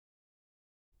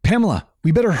Pamela,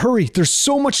 we better hurry. There's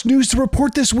so much news to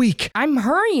report this week. I'm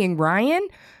hurrying, Ryan.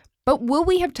 But will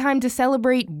we have time to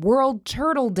celebrate World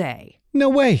Turtle Day? No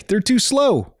way, they're too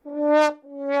slow.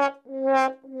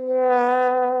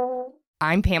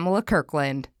 I'm Pamela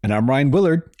Kirkland. And I'm Ryan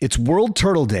Willard. It's World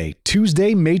Turtle Day,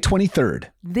 Tuesday, May 23rd.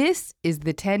 This is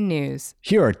the 10 News.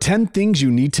 Here are 10 things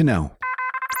you need to know.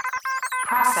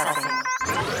 Processing.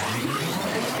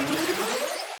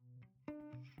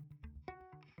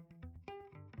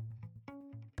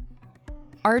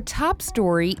 Our top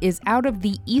story is out of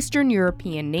the Eastern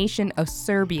European nation of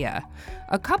Serbia.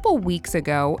 A couple weeks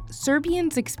ago,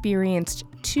 Serbians experienced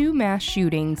 2 mass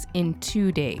shootings in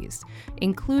 2 days,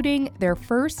 including their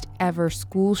first ever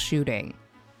school shooting.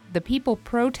 The people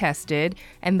protested,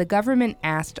 and the government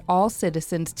asked all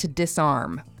citizens to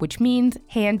disarm, which means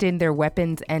hand in their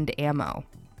weapons and ammo.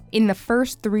 In the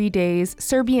first 3 days,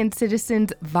 Serbian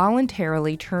citizens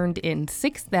voluntarily turned in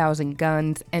 6,000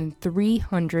 guns and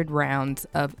 300 rounds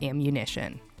of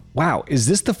ammunition. Wow, is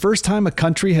this the first time a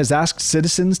country has asked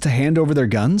citizens to hand over their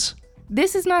guns?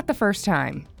 This is not the first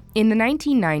time. In the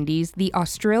 1990s, the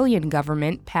Australian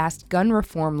government passed gun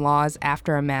reform laws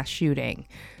after a mass shooting.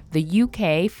 The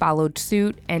UK followed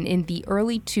suit, and in the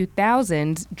early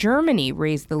 2000s, Germany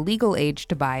raised the legal age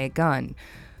to buy a gun.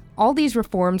 All these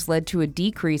reforms led to a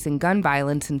decrease in gun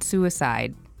violence and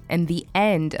suicide, and the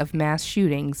end of mass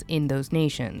shootings in those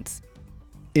nations.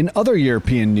 In other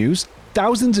European news,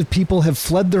 thousands of people have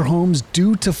fled their homes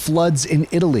due to floods in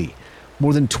Italy.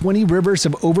 More than 20 rivers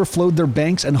have overflowed their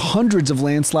banks, and hundreds of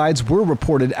landslides were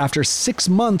reported after 6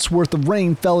 months' worth of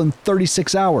rain fell in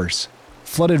 36 hours.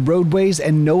 Flooded roadways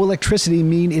and no electricity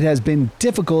mean it has been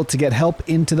difficult to get help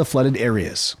into the flooded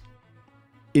areas.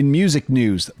 In music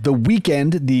news, The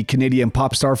Weeknd, the Canadian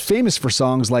pop star famous for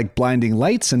songs like Blinding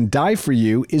Lights and Die For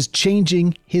You, is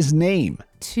changing his name.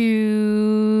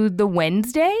 To the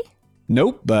Wednesday?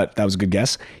 Nope, but that was a good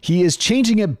guess. He is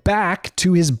changing it back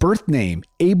to his birth name,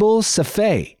 Abel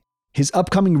Safai. His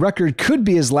upcoming record could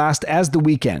be his last as The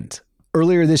Weeknd.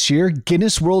 Earlier this year,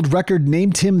 Guinness World Record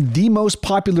named him the most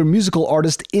popular musical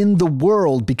artist in the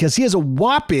world because he has a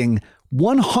whopping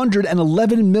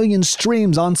 111 million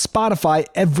streams on Spotify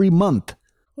every month.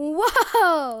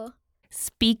 Whoa!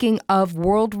 Speaking of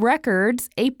world records,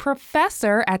 a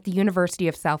professor at the University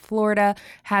of South Florida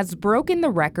has broken the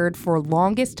record for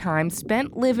longest time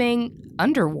spent living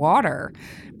underwater.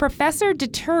 Professor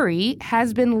Dituri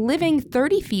has been living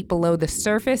 30 feet below the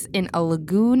surface in a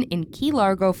lagoon in Key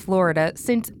Largo, Florida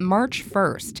since March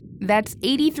 1st. That's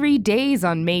 83 days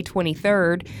on May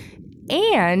 23rd.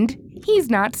 And he's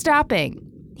not stopping.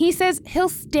 He says he'll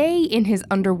stay in his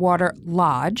underwater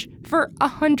lodge for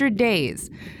 100 days.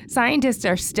 Scientists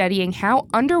are studying how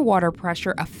underwater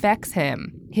pressure affects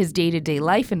him. His day-to-day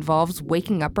life involves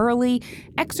waking up early,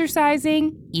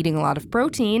 exercising, eating a lot of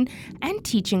protein, and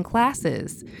teaching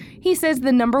classes. He says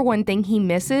the number one thing he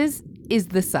misses is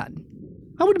the sun.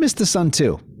 I would miss the sun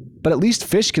too, but at least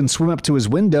fish can swim up to his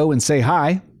window and say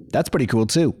hi. That's pretty cool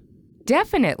too.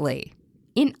 Definitely.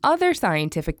 In other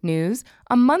scientific news,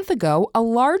 a month ago, a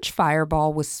large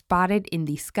fireball was spotted in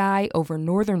the sky over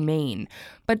northern Maine.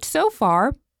 But so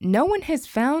far, no one has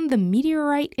found the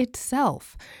meteorite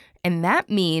itself. And that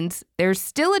means there's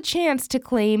still a chance to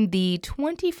claim the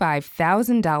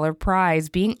 $25,000 prize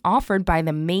being offered by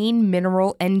the Maine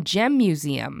Mineral and Gem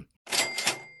Museum.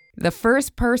 The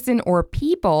first person or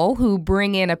people who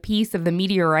bring in a piece of the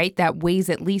meteorite that weighs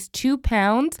at least 2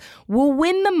 pounds will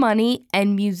win the money,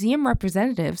 and museum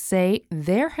representatives say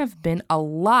there have been a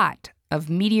lot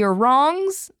of meteor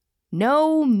wrongs,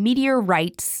 no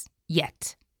meteorites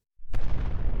yet.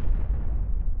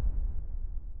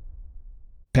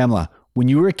 Pamela, when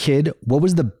you were a kid, what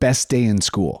was the best day in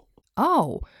school?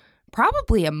 Oh,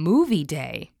 probably a movie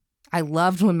day. I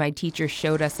loved when my teacher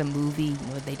showed us a movie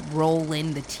where they'd roll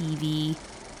in the TV.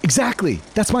 Exactly.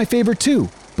 That's my favorite too.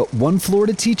 But one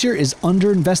Florida teacher is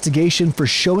under investigation for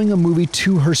showing a movie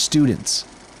to her students.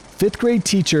 5th grade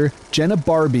teacher Jenna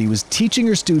Barbie was teaching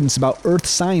her students about earth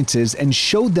sciences and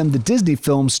showed them the Disney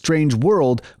film Strange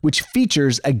World, which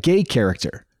features a gay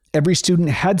character. Every student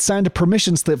had signed a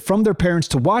permission slip from their parents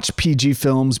to watch PG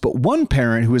films, but one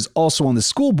parent, who is also on the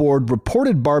school board,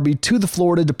 reported Barbie to the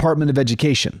Florida Department of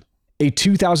Education. A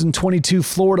 2022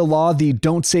 Florida law, the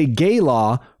Don't Say Gay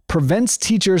law, prevents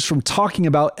teachers from talking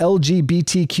about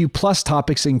LGBTQ+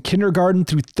 topics in kindergarten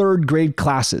through 3rd grade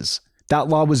classes. That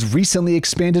law was recently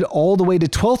expanded all the way to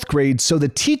 12th grade, so the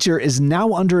teacher is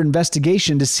now under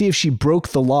investigation to see if she broke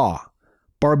the law.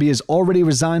 Barbie has already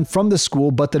resigned from the school,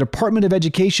 but the Department of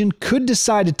Education could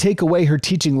decide to take away her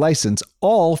teaching license,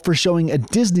 all for showing a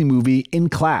Disney movie in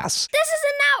class. This is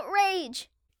an outrage!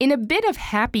 In a bit of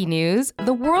happy news,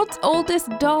 the world's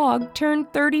oldest dog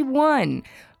turned 31.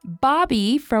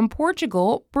 Bobby from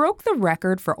Portugal broke the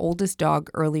record for oldest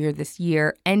dog earlier this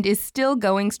year and is still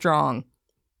going strong.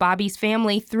 Bobby's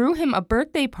family threw him a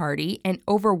birthday party and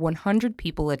over 100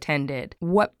 people attended.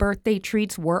 What birthday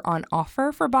treats were on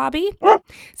offer for Bobby?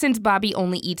 Since Bobby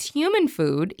only eats human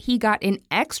food, he got an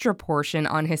extra portion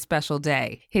on his special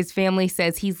day. His family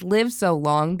says he's lived so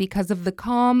long because of the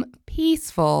calm,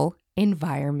 peaceful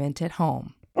environment at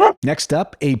home. Next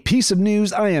up, a piece of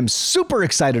news I am super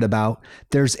excited about.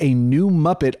 There's a new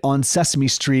Muppet on Sesame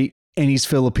Street, and he's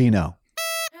Filipino.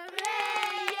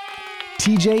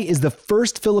 TJ is the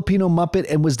first Filipino Muppet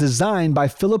and was designed by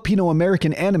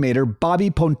Filipino-American animator Bobby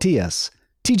Pontius.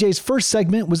 TJ's first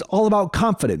segment was all about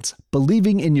confidence,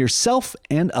 believing in yourself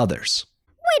and others.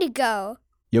 Way to go.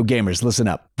 Yo gamers, listen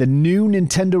up. The new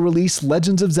Nintendo release,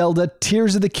 Legends of Zelda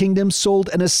Tears of the Kingdom, sold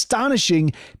an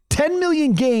astonishing 10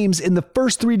 million games in the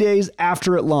first 3 days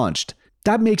after it launched.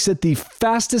 That makes it the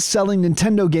fastest selling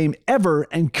Nintendo game ever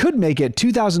and could make it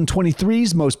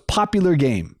 2023's most popular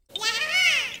game.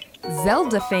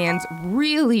 Zelda fans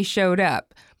really showed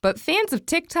up, but fans of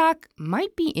TikTok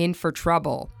might be in for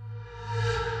trouble.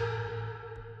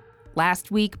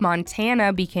 Last week,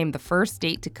 Montana became the first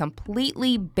state to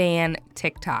completely ban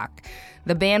TikTok.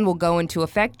 The ban will go into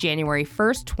effect January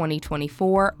 1st,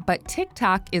 2024, but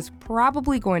TikTok is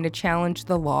probably going to challenge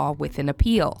the law with an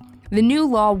appeal. The new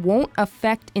law won't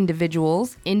affect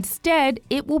individuals. Instead,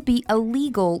 it will be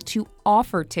illegal to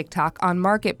offer TikTok on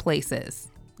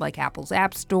marketplaces, like Apple's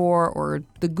App Store or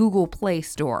the Google Play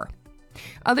Store.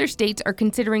 Other states are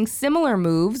considering similar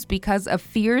moves because of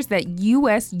fears that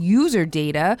U.S. user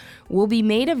data will be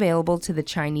made available to the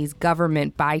Chinese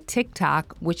government by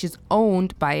TikTok, which is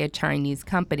owned by a Chinese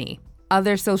company.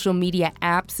 Other social media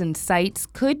apps and sites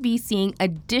could be seeing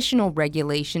additional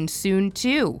regulation soon,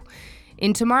 too.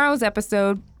 In tomorrow's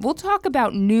episode, we'll talk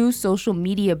about new social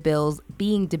media bills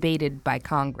being debated by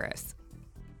Congress.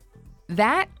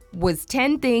 That was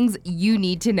 10 things you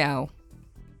need to know.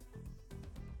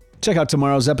 Check out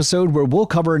tomorrow's episode where we'll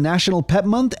cover National Pet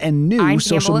Month and new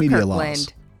social media laws.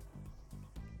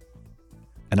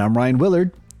 And I'm Ryan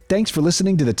Willard. Thanks for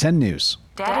listening to the 10 News.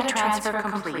 Data transfer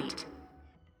complete.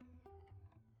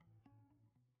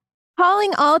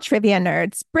 Calling all trivia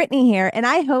nerds, Brittany here, and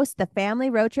I host the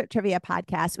Family Road Trip Trivia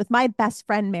Podcast with my best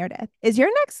friend Meredith. Is your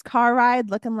next car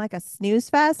ride looking like a snooze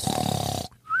fest?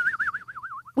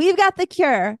 We've got the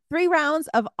cure. 3 rounds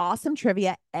of awesome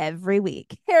trivia every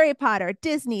week. Harry Potter,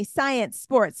 Disney, science,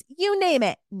 sports, you name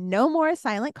it. No more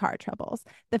silent car troubles.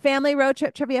 The Family Road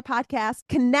Trip Trivia Podcast.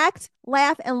 Connect,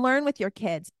 laugh, and learn with your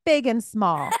kids, big and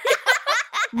small.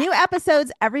 New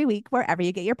episodes every week wherever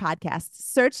you get your podcasts.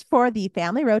 Search for the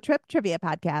Family Road Trip Trivia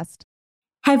Podcast.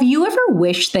 Have you ever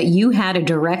wished that you had a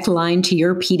direct line to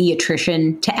your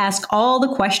pediatrician to ask all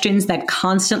the questions that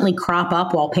constantly crop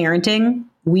up while parenting?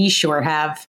 We sure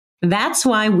have. That's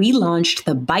why we launched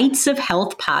the Bites of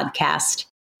Health podcast.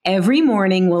 Every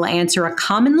morning, we'll answer a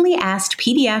commonly asked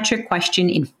pediatric question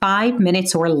in 5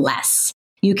 minutes or less.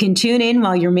 You can tune in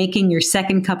while you're making your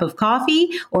second cup of coffee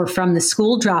or from the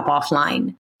school drop-off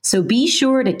line. So be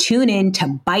sure to tune in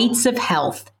to Bites of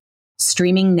Health,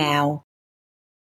 streaming now.